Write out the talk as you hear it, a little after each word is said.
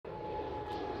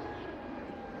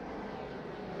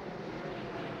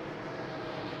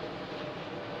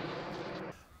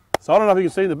So I don't know if you can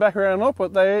see in the background or not,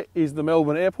 but there is the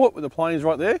Melbourne Airport with the planes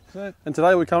right there. And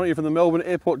today we're coming here from the Melbourne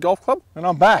Airport Golf Club. And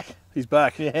I'm back. He's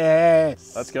back.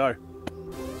 Yes. Let's go.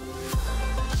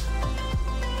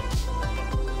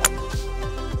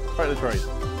 Right in the trees.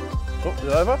 Oh, is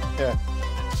it over? Yeah.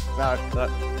 No. No,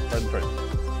 right in the trees.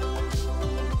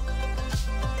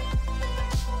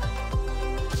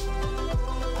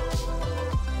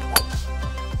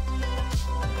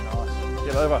 Nice.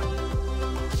 Get over.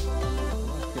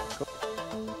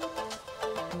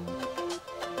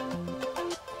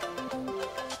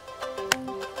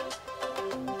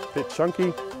 Bit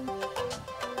chunky.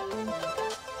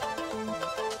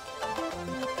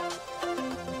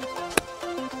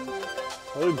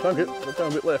 I didn't chunk it, but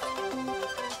found a bit left.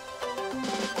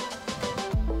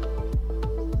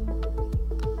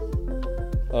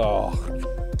 Oh.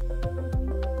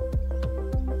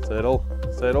 Settle,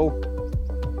 settle.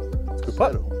 It's a good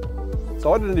putt.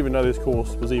 So I didn't even know this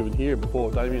course was even here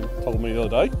before Damien told me the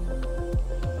other day.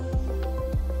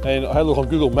 And I had a look on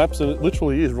Google Maps and it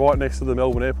literally is right next to the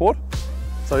Melbourne Airport.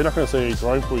 So you're not going to see any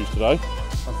drone footage today,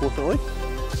 unfortunately.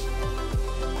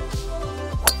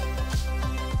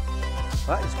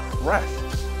 That is crashed.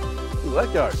 Look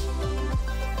at that go.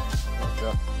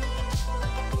 Gotcha.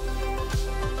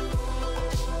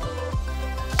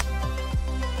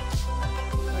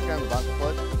 That go in the bunker,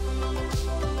 please.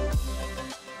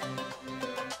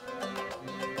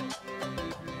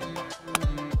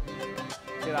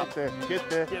 Get up. Get there. Get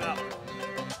there. Get up.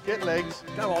 Get legs.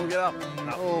 Come on, get up.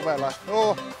 No. Oh, bad luck.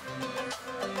 Oh.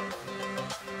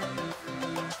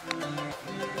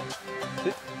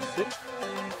 Sit, sit.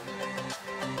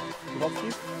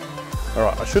 All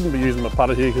right, I shouldn't be using my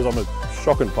putter here because I'm a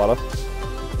shocking putter,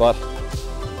 but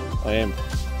I am.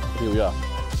 Here we are.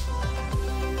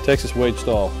 Texas wedge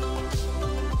style.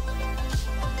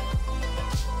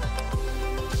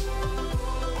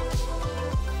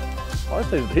 I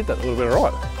just needed to hit that a little bit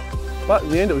right, but in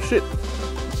the end it was shit.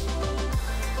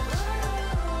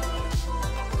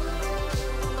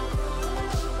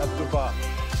 That's a good par.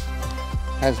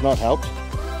 Has not helped.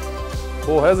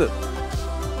 Or has it?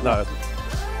 No.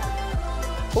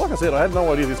 Well, like I said, I had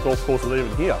no idea this golf course was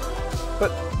even here.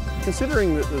 But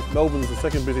considering that Melbourne's the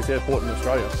second busiest airport in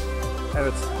Australia, and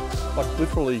it's like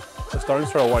literally a stone's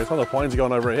throw away, some of the planes are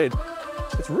going overhead,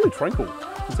 it's really tranquil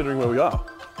considering where we are.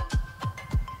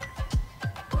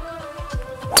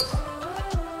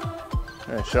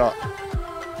 Yeah, shot.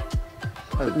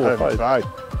 That's a more perfect fade.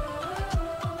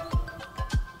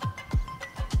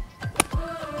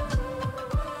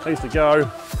 Needs to go.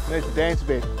 Needs to dance a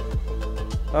bit.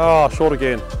 Oh, short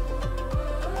again.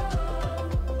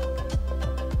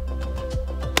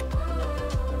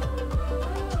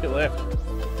 Get left.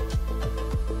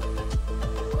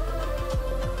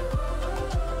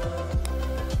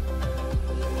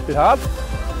 Bit hard?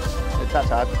 Yeah, that's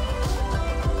hard.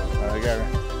 There we go.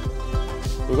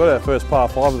 We've got our first par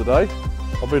 5 of the day.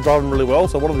 I've been driving really well,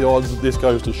 so what are the odds that this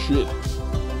goes to shit?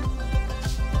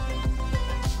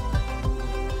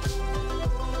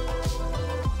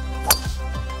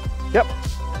 Yep,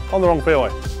 on the wrong fairway.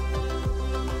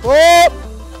 Whoop!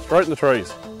 Straight in the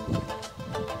trees.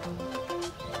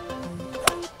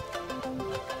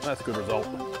 That's a good result.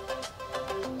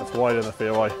 That's way down the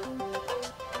fairway.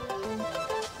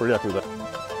 Pretty happy with that.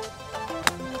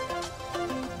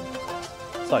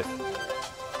 Safe.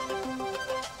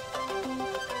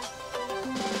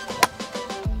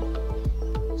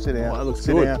 Sit down. Oh, that looks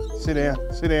sit good. down. Sit down.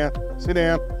 Sit down. Sit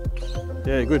down.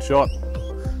 Yeah, good shot.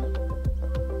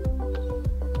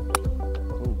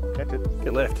 Ooh, catch it.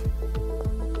 Get left.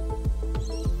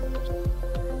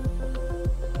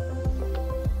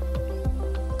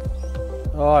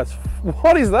 Oh, it's,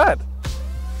 what is that?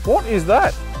 What is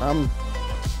that?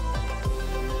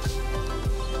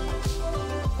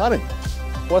 Putting.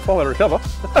 Well, that's one way to recover.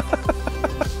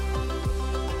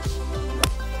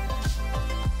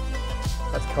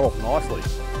 That's come off nicely.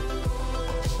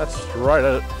 That's straight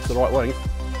at it. It's the right length.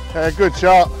 Good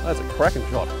shot. That's a cracking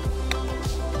shot.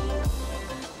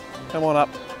 Come on up.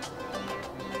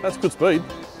 That's good speed.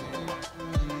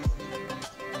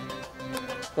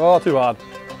 Oh, too hard.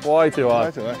 Way too hard.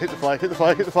 That's all right. Hit the flag, hit the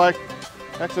flag, hit the flag.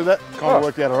 Actually, that kind of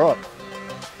worked out all right.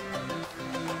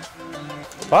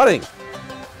 Putting.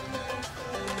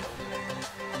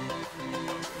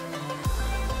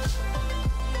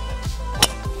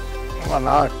 Oh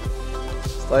no.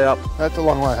 Stay up. That's a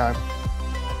long way home.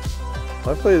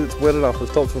 Hopefully it's wet enough to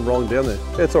stop from rolling down there.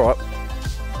 Yeah, it's all right.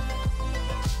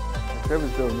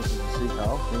 Trevor's doing this as a seat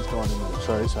hole. He's going into the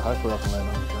tree, so hopefully I can land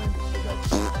on the green just to go.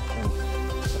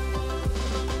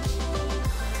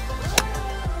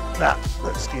 Nah,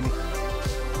 that's skinny.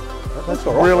 That's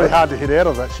all right, really mate. hard to hit out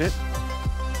of that shit.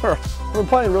 I've been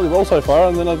playing really well so far,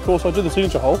 and then of course I do the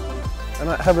signature hole, and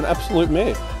I have an absolute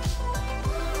mare.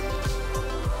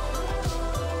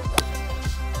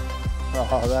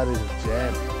 Oh, that is a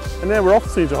jam. And now we're off the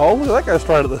signature hole. Look at that go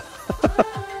straight at the.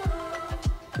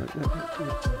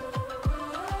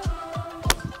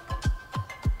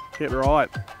 Get right.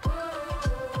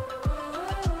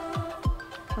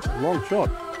 That's a long shot.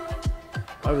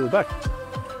 Over the back.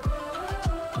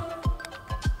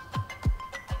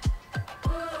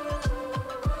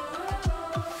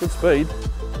 Good speed.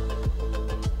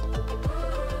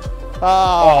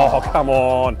 Oh, Oh, come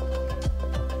on.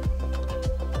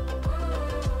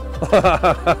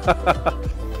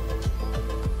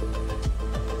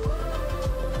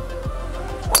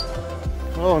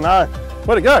 oh no.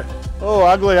 Where'd it go? Oh,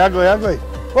 ugly, ugly, ugly.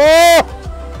 Oh!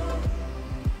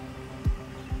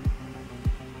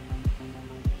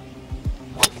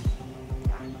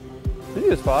 Did you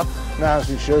get as far? No, it's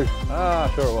your shoe.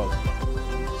 Ah, sure it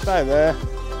was. Stay there.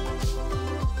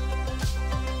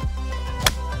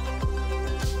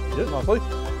 You did it nicely.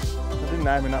 I didn't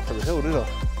aim enough for the hill, did I?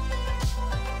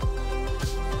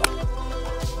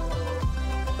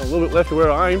 A little bit left to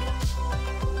where I aimed.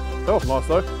 That was nice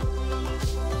though.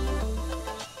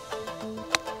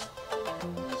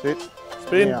 Sit.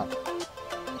 Spin. Now.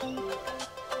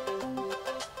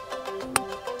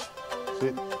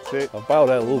 Sit, sit. I've bailed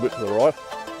out a little bit to the right.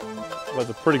 That's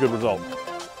a pretty good result.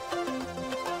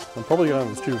 I'm probably going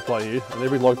to the stupid play here, and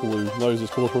every local who knows this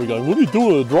course will be going, "What are you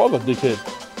doing with a driver, dickhead?"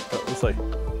 But we'll see.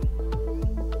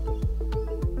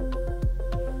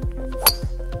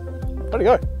 Where'd it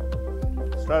go?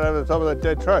 Straight over the top of that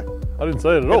dead tree. I didn't see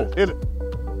it at all. Hit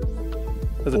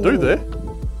it. There's a dude there.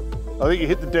 I think you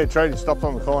hit the dead tree and stopped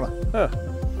on the corner. Yeah.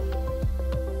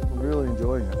 I'm really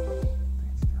enjoying it.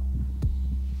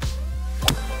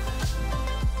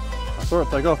 I saw it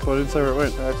take off, but I didn't see where it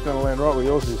went. It's going to land right where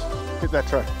yours is. Hit that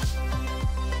tree.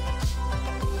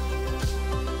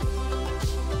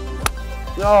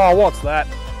 Oh, what's that?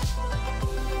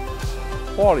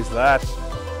 What is that?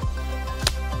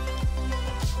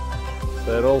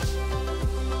 Settle.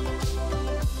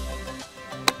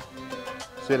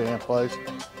 Sit down, please.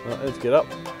 Let's get up.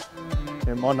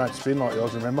 Yeah, mine don't spin like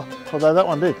yours, remember? Although that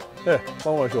one did. Yeah,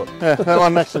 long way short. Yeah, that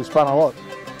one actually spun a lot.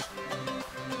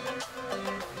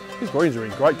 These greens are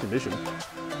in great condition.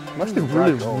 I'm actually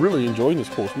Great golf. really enjoying this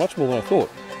course, much more than I thought.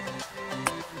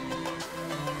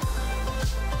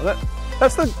 And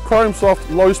that's the Chrome Soft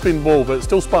low spin ball, but it's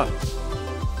still spun.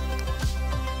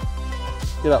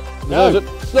 Get up. No. Deserves it.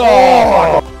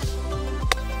 Oh!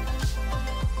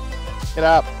 Get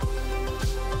up.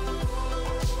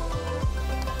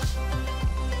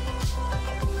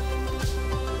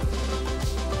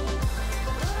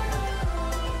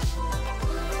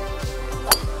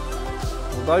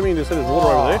 Well, Damien just said there's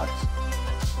water over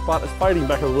there, but it's fading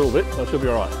back a little bit, so it should be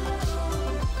all right.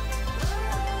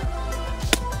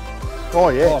 Oh,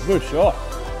 yeah. Oh, good shot.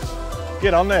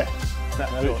 Get on there.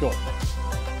 Good shot.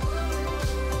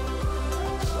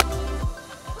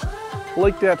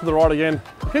 Leaked out to the right again.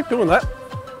 Keep doing that.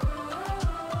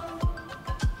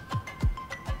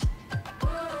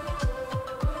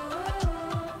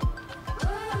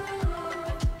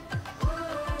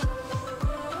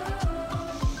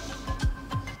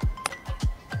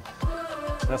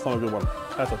 That's not a good one.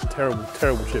 That's a terrible,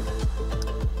 terrible chip.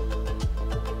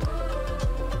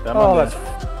 That Oh, one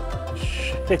that's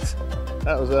shit.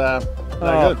 That was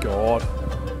Oh, good. God.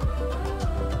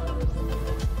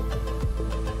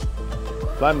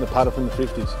 Blame the putter from the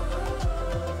 50s.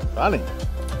 Funny.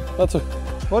 That's a.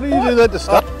 Why do you do that to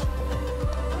start?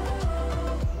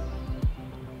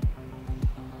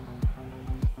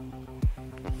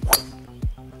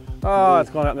 Oh, it's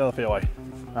gone out the other fairway.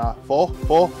 Four.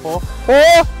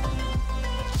 Oh!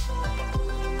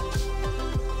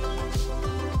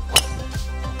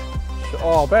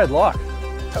 Oh, bad luck.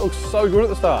 That looks so good at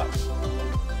the start.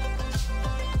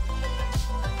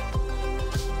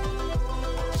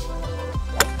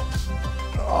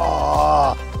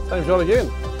 Oh, Same shot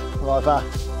again. well, I've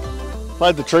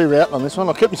played the tree route on this one.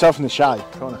 I kept myself in the shade,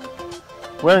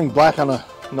 wearing black on a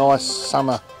nice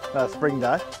summer, spring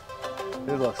day.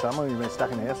 Feels like summer. You've been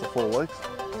stuck in the house for 4 weeks.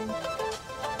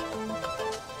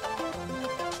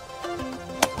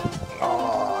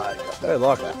 Oh, I got that. Bad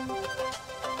luck.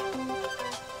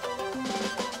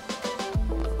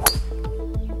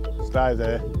 Stay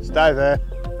there. Stay there.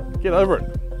 Get over it.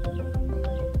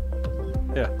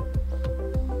 Yeah.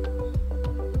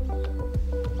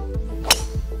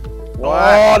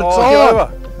 Wow, it's Oh, on. get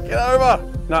over. Get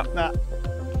over. No. Nah.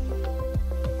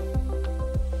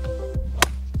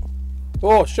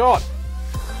 Oh, shot.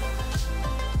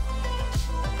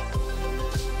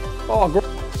 Oh,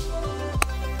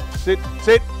 Sit,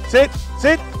 sit, sit,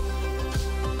 sit.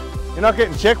 You're not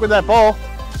getting checked with that ball.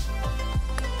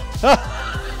 That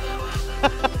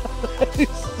is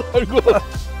so good.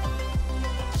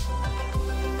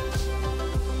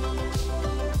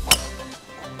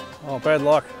 oh, bad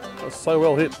luck. That's so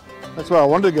well hit. That's where I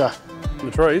wanted to go. In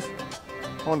the trees.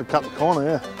 I wanted to cut the corner,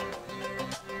 yeah.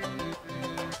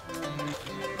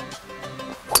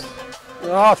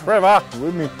 Oh, Trevor. You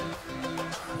with me?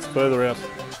 It's further out.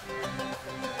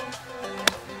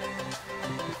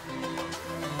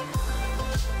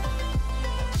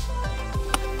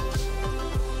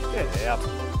 Get out.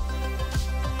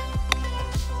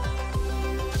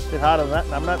 Bit harder than that,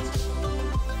 numbnuts.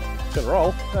 Get a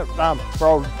roll. That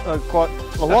rolled quite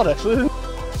a lot, actually.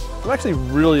 I'm actually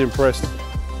really impressed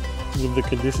with the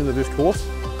condition of this course.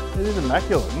 It is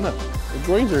immaculate, isn't it? The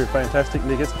greens are fantastic,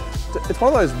 Nick. It's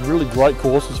one of those really great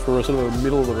courses for a sort of a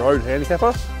middle of the road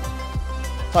handicapper.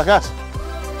 Like us.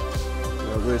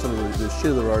 We're sort of the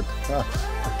shit of the road.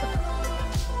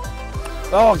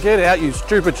 Oh, get out, you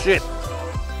stupid shit.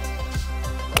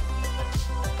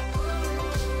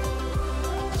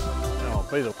 Oh,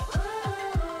 Peter.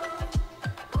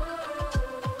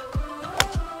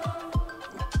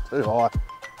 Too high.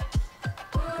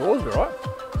 Yours, all right?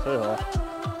 Too high.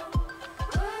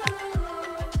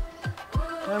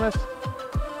 Damn it.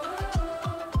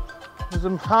 There's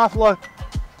a half like.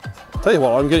 Tell you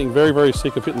what, I'm getting very, very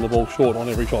sick of hitting the ball short on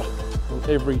every shot. On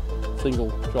every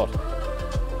single shot.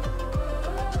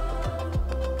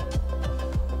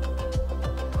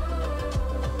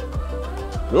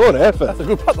 Good effort. That's a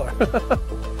good putt though.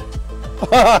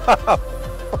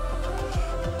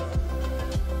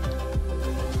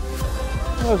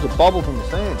 That was a bubble from the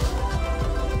sand.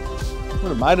 Would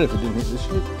have made it if it didn't hit this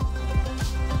shit.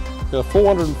 Got a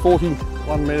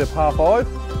 441 metre par 5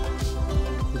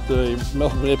 with the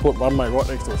Melbourne Airport runway right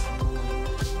next to us.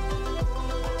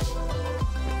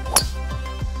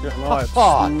 And I have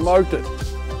smoked it.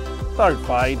 Don't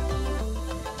fade.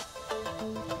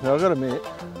 Now I've got to admit,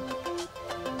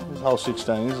 this hole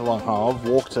 16 is a long hole. I've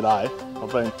walked today.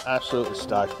 I've been absolutely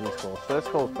stoked for this course. First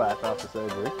course back after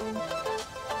surgery.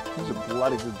 This is a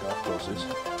bloody good golf course, this.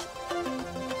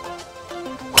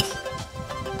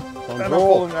 And I'm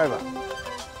falling over.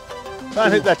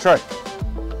 Don't hit that tree.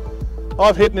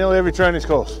 I've hit nearly every tree in this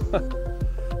course.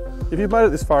 If you've made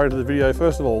it this far into the video,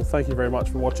 first of all, thank you very much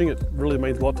for watching. It really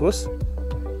means a lot to us.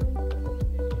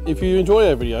 If you enjoy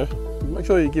our video, make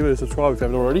sure you give it a subscribe if you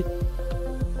haven't already.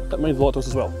 That means a lot to us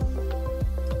as well.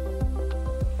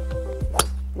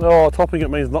 Oh, topping it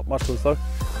means not much to us though.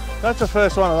 That's the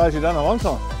first one of those you've done in a long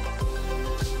time.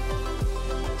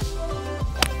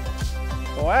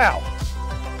 Wow.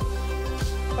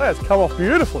 That has come off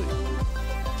beautifully.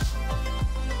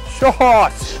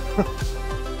 Shot!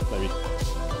 Maybe.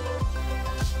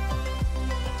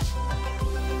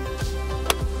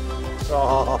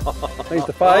 Oh. Needs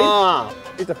to fade.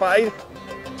 Needs to fade.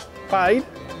 Fade.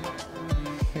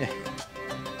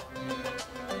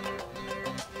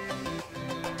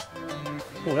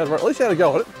 Oh, at least you had a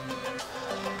go at it.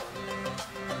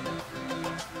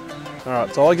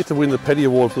 Alright, so I get to win the Petty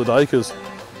Award for the day because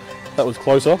that was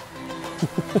closer.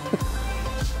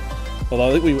 Although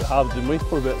I think we halved, didn't we?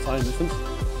 Probably about the same distance.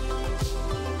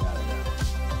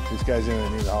 This goes in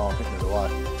and near the hole, I'm hitting it away.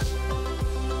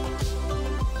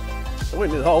 I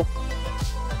went near the hole.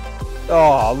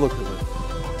 Oh, look at it.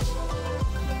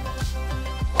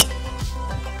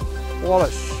 What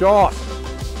a shot.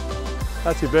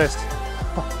 That's your best.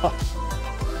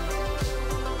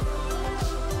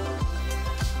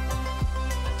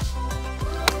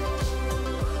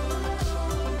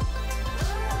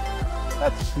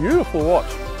 That's beautiful,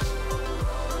 watch.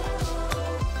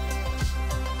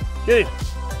 Get in.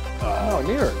 Oh,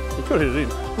 near it. You could hit it in.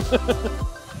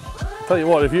 Tell you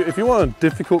what, if you want a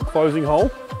difficult closing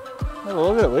hole, have a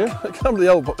look at it, will you? Come to the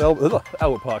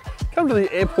Albert Park. Come to the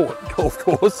airport golf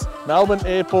course. Melbourne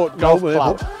Airport Golf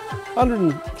Club.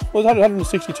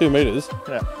 162 metres.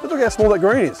 Yeah. But look how small that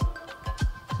green is.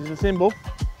 This is the symbol.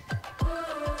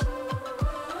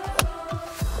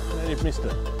 And you've missed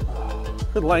it.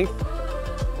 Good length.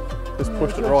 Just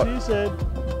pushed it right. She said.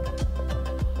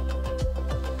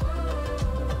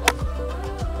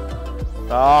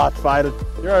 Ah, it's faded.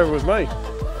 You're over with me.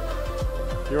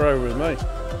 You're over with me.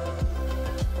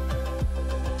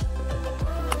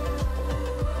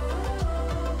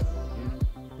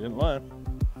 You didn't learn.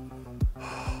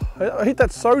 I hit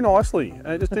that so nicely and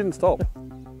it just didn't stop.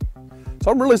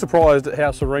 So I'm really surprised at how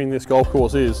serene this golf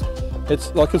course is.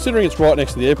 It's like, considering it's right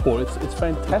next to the airport, it's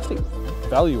fantastic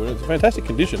value and it's a fantastic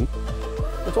condition.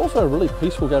 It's also a really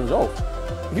peaceful game of golf.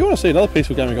 If you want to see another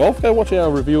peaceful game of golf, go watch our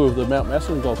review of the Mount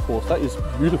Macedon golf course. That is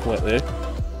beautiful out there.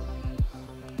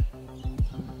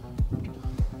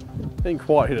 Didn't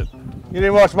quite hit it. You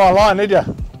didn't watch my line, did you?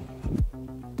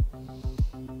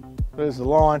 There's the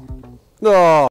line. Oh.